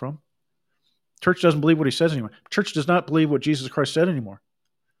I'm coming from. Church doesn't believe what he says anymore. Church does not believe what Jesus Christ said anymore.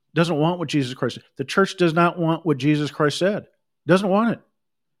 Doesn't want what Jesus Christ said. The church does not want what Jesus Christ said. Doesn't want it.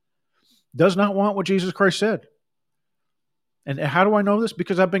 Does not want what Jesus Christ said. And how do I know this?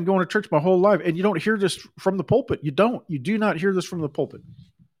 Because I've been going to church my whole life, and you don't hear this from the pulpit. You don't. You do not hear this from the pulpit.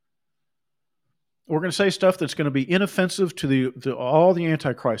 We're going to say stuff that's going to be inoffensive to all the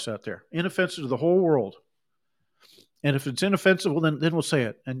antichrists out there, inoffensive to the whole world. And if it's inoffensive, well, then we'll say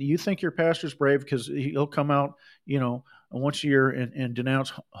it. And you think your pastor's brave because he'll come out, once a year and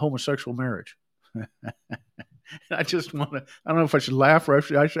denounce homosexual marriage. I just want to. I don't know if I should laugh or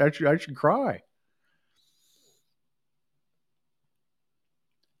I should cry.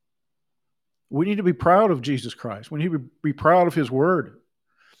 We need to be proud of Jesus Christ. We need to be proud of his word,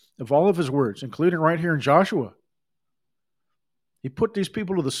 of all of his words, including right here in Joshua. He put these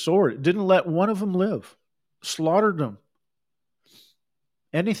people to the sword. Didn't let one of them live. Slaughtered them.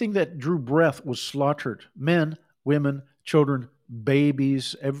 Anything that drew breath was slaughtered. Men, women, children,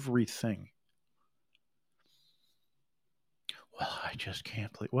 babies, everything. Well, I just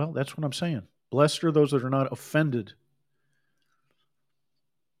can't believe. Well, that's what I'm saying. Blessed are those that are not offended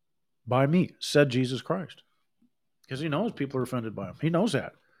by me, said Jesus Christ. Because he knows people are offended by him. He knows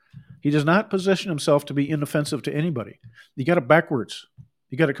that. He does not position himself to be inoffensive to anybody. You got it backwards.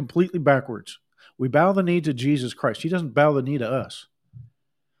 You got it completely backwards. We bow the knee to Jesus Christ. He doesn't bow the knee to us.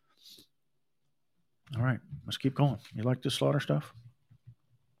 All right, let's keep going. You like this slaughter stuff?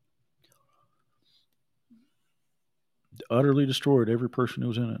 Utterly destroyed every person who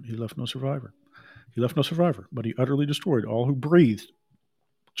was in it. He left no survivor. He left no survivor, but he utterly destroyed all who breathed,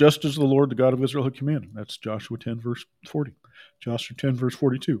 just as the Lord, the God of Israel, had commanded. That's Joshua 10, verse 40. Joshua 10, verse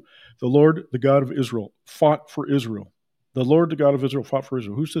 42. The Lord, the God of Israel, fought for Israel. The Lord, the God of Israel, fought for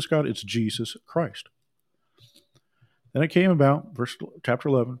Israel. Who's this God? It's Jesus Christ. Then it came about, chapter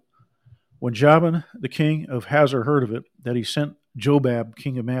 11, when Jabin, the king of Hazor, heard of it, that he sent Jobab,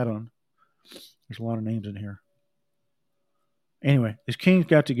 king of Madon. There's a lot of names in here. Anyway, his kings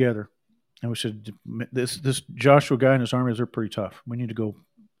got together, and we said, this Joshua guy and his armies are pretty tough. We need to go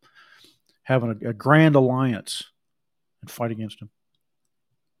have a grand alliance and fight against him.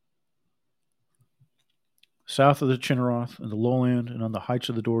 South of the Chinneroth, and the lowland, and on the heights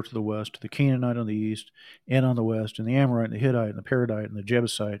of the door to the west, the Canaanite on the east, and on the west, and the Amorite, and the Hittite, and the Perizzite, and the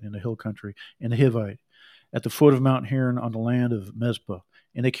Jebusite, and the hill country, and the Hivite, at the foot of Mount Heron on the land of Mizpah.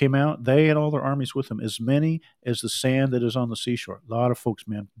 And they came out, they and all their armies with them, as many as the sand that is on the seashore. A lot of folks,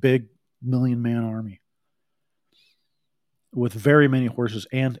 man. Big 1,000,000-man army. With very many horses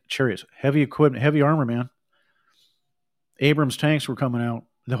and chariots. Heavy equipment, heavy armor, man. Abrams tanks were coming out.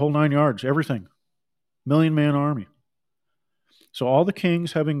 The whole 9 yards, everything. 1,000,000-man army. So all the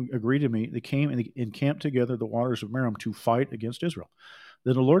kings, having agreed to meet, they came and encamped together the waters of Merom to fight against Israel.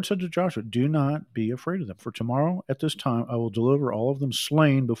 Then the Lord said to Joshua, do not be afraid of them, for tomorrow at this time I will deliver all of them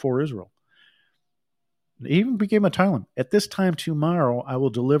slain before Israel. It even became a time. At this time tomorrow I will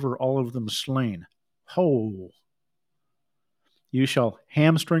deliver all of them slain. Ho! You shall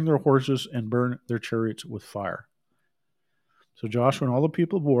hamstring their horses and burn their chariots with fire. So Joshua and all the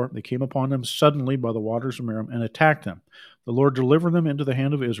people of war, they came upon them suddenly by the waters of Merom and attacked them. The Lord delivered them into the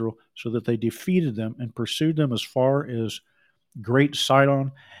hand of Israel, so that they defeated them and pursued them as far as Great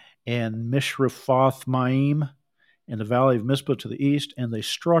Sidon and Mishrephoth-Maim in the valley of Mizpah to the east, and they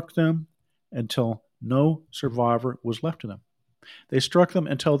struck them until no survivor was left of them. They struck them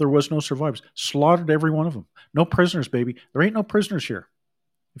until there was no survivors. Slaughtered every one of them. No prisoners, baby. There ain't no prisoners here.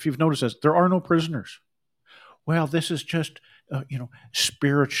 If you've noticed this, there are no prisoners. Well, this is just,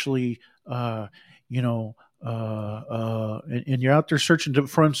 spiritually, and you're out there searching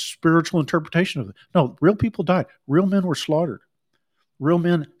for a spiritual interpretation of it. No, real people died. Real men were slaughtered. Real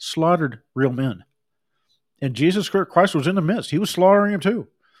men slaughtered real men. And Jesus Christ was in the midst. He was slaughtering them too.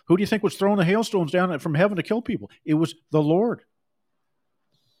 Who do you think was throwing the hailstones down from heaven to kill people? It was the Lord.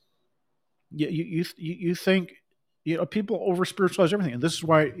 You think people over spiritualize everything, and this is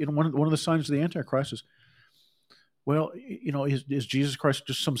why one of the signs of the Antichrist is, well, is Jesus Christ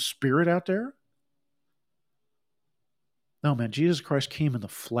just some spirit out there? No, man, Jesus Christ came in the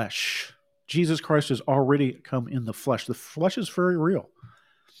flesh. Jesus Christ has already come in the flesh. The flesh is very real.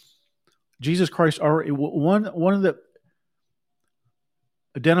 Jesus Christ already, one of the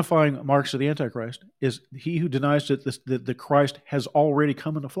identifying marks of the Antichrist is he who denies that the Christ has already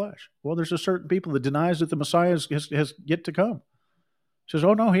come in the flesh. Well, there's a certain people that denies that the Messiah has yet to come. Says,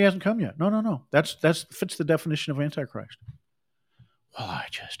 oh no, he hasn't come yet. No. That's fits the definition of Antichrist. Well, I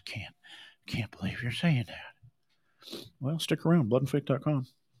just can't believe you're saying that. Well, stick around, bloodandfaith.com.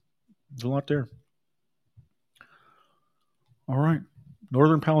 There's a lot there. All right.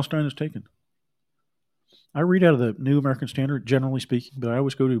 Northern Palestine is taken. I read out of the New American Standard, generally speaking, but I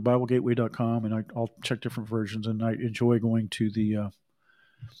always go to BibleGateway.com and I'll check different versions, and I enjoy going to the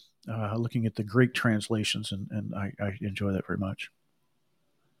looking at the Greek translations, and I enjoy that very much.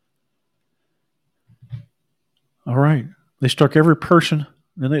 All right. They struck every person.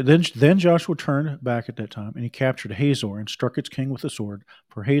 Then Joshua turned back at that time, and he captured Hazor and struck its king with a sword,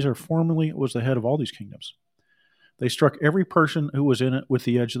 for Hazor formerly was the head of all these kingdoms. They struck every person who was in it with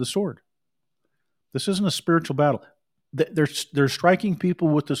the edge of the sword. This isn't a spiritual battle. They're striking people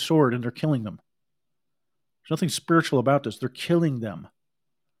with the sword, and they're killing them. There's nothing spiritual about this. They're killing them,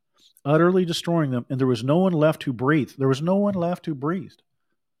 utterly destroying them, and there was no one left who breathed. There was no one left who breathed.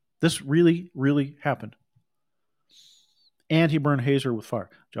 This really, really happened. And he burned Hazor with fire.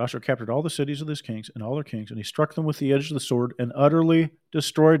 Joshua captured all the cities of these kings and all their kings, and he struck them with the edge of the sword and utterly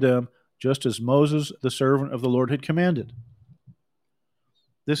destroyed them, just as Moses, the servant of the Lord, had commanded.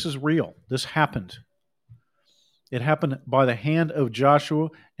 This is real. This happened. It happened by the hand of Joshua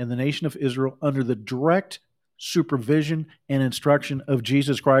and the nation of Israel under the direct supervision and instruction of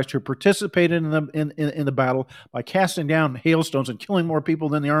Jesus Christ, who participated in the battle by casting down hailstones and killing more people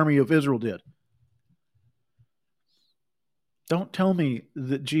than the army of Israel did. Don't tell me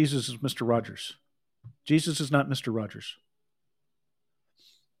that Jesus is Mr. Rogers. Jesus is not Mr. Rogers.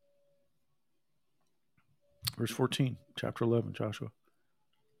 Verse 14, chapter 11, Joshua.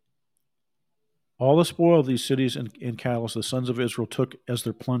 All the spoil of these cities and cattle the sons of Israel took as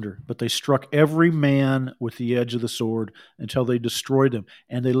their plunder, but they struck every man with the edge of the sword until they destroyed them,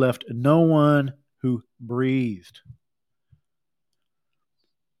 and they left no one who breathed.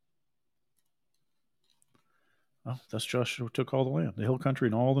 Well, thus Joshua took all the land, the hill country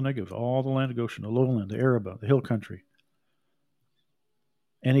and all the Negev, all the land of Goshen, the lowland, the Arabah, the hill country.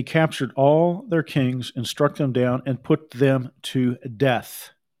 And he captured all their kings and struck them down and put them to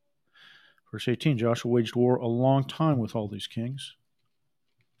death. Verse 18, Joshua waged war a long time with all these kings.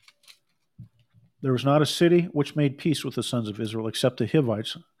 There was not a city which made peace with the sons of Israel except the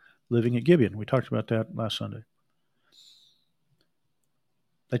Hivites living at Gibeon. We talked about that last Sunday.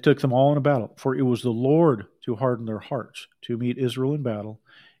 They took them all in a battle, for it was the Lord to harden their hearts to meet Israel in battle,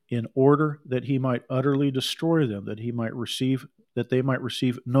 in order that he might utterly destroy them, that they might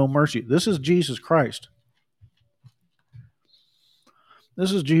receive no mercy. This is Jesus Christ.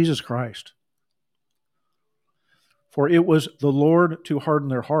 This is Jesus Christ. For it was the Lord to harden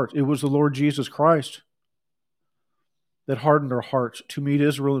their hearts. It was the Lord Jesus Christ that hardened their hearts to meet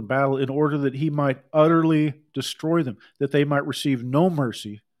Israel in battle in order that he might utterly destroy them, that they might receive no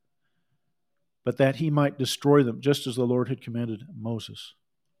mercy, but that he might destroy them, just as the Lord had commanded Moses.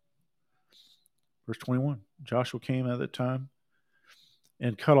 Verse 21, Joshua came at that time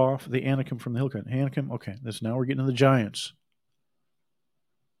and cut off the Anakim from the hill country. Anakim, okay, now we're getting to the giants.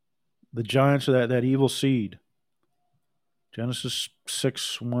 The giants of that evil seed. Genesis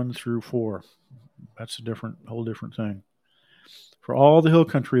 6, 1 through 4. That's a whole different thing. For all the hill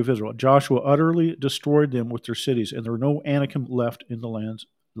country of Israel, Joshua utterly destroyed them with their cities, and there were no Anakim left in the land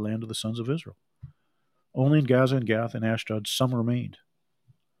of the sons of Israel. Only in Gaza and Gath and Ashdod some remained.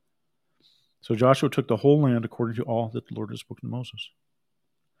 So Joshua took the whole land according to all that the Lord had spoken to Moses.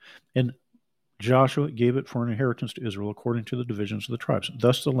 And Joshua gave it for an inheritance to Israel according to the divisions of the tribes.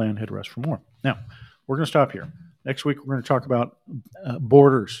 Thus the land had rest from war. Now, we're going to stop here. Next week, we're going to talk about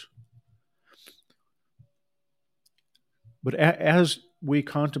borders. But as we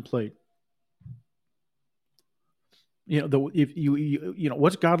contemplate,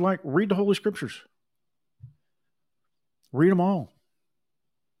 what's God like? Read the Holy Scriptures. Read them all,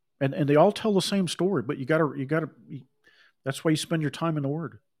 and they all tell the same story. But you gotta. That's why you spend your time in the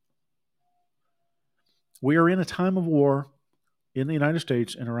Word. We are in a time of war in the United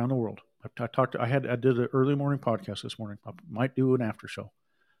States and around the world. I did an early morning podcast this morning. I might do an after show.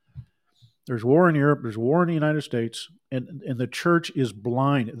 There's war in Europe. There's war in the United States, and the church is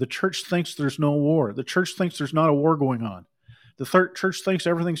blind. The church thinks there's no war. The church thinks there's not a war going on. The church thinks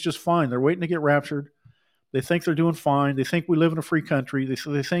everything's just fine. They're waiting to get raptured. They think they're doing fine. They think we live in a free country. They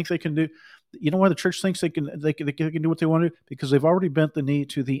think they can do. You know why the church thinks they can do what they want to do? Because they've already bent the knee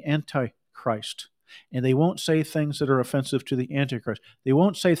to the Antichrist. And they won't say things that are offensive to the Antichrist. They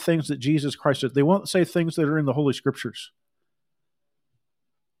won't say things that Jesus Christ said. They won't say things that are in the Holy Scriptures.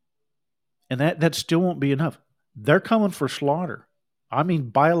 And that still won't be enough. They're coming for slaughter. I mean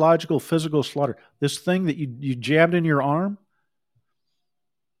biological, physical slaughter. This thing that you jabbed in your arm,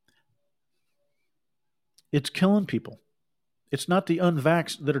 it's killing people. It's not the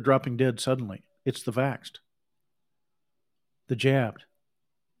unvaxxed that are dropping dead suddenly. It's the vaxxed. The jabbed.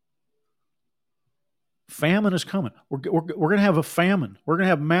 Famine is coming. We're going to have a famine. We're going to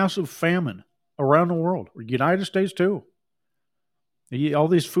have massive famine around the world. United States too. All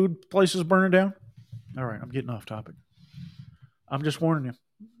these food places burning down. All right, I'm getting off topic. I'm just warning you.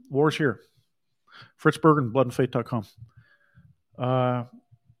 War's here. Fritz Bergen, bloodandfaith.com.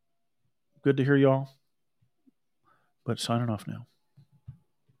 Good to hear y'all. But signing off now.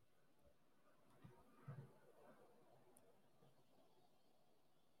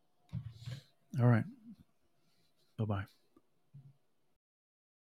 All right. Bye-bye.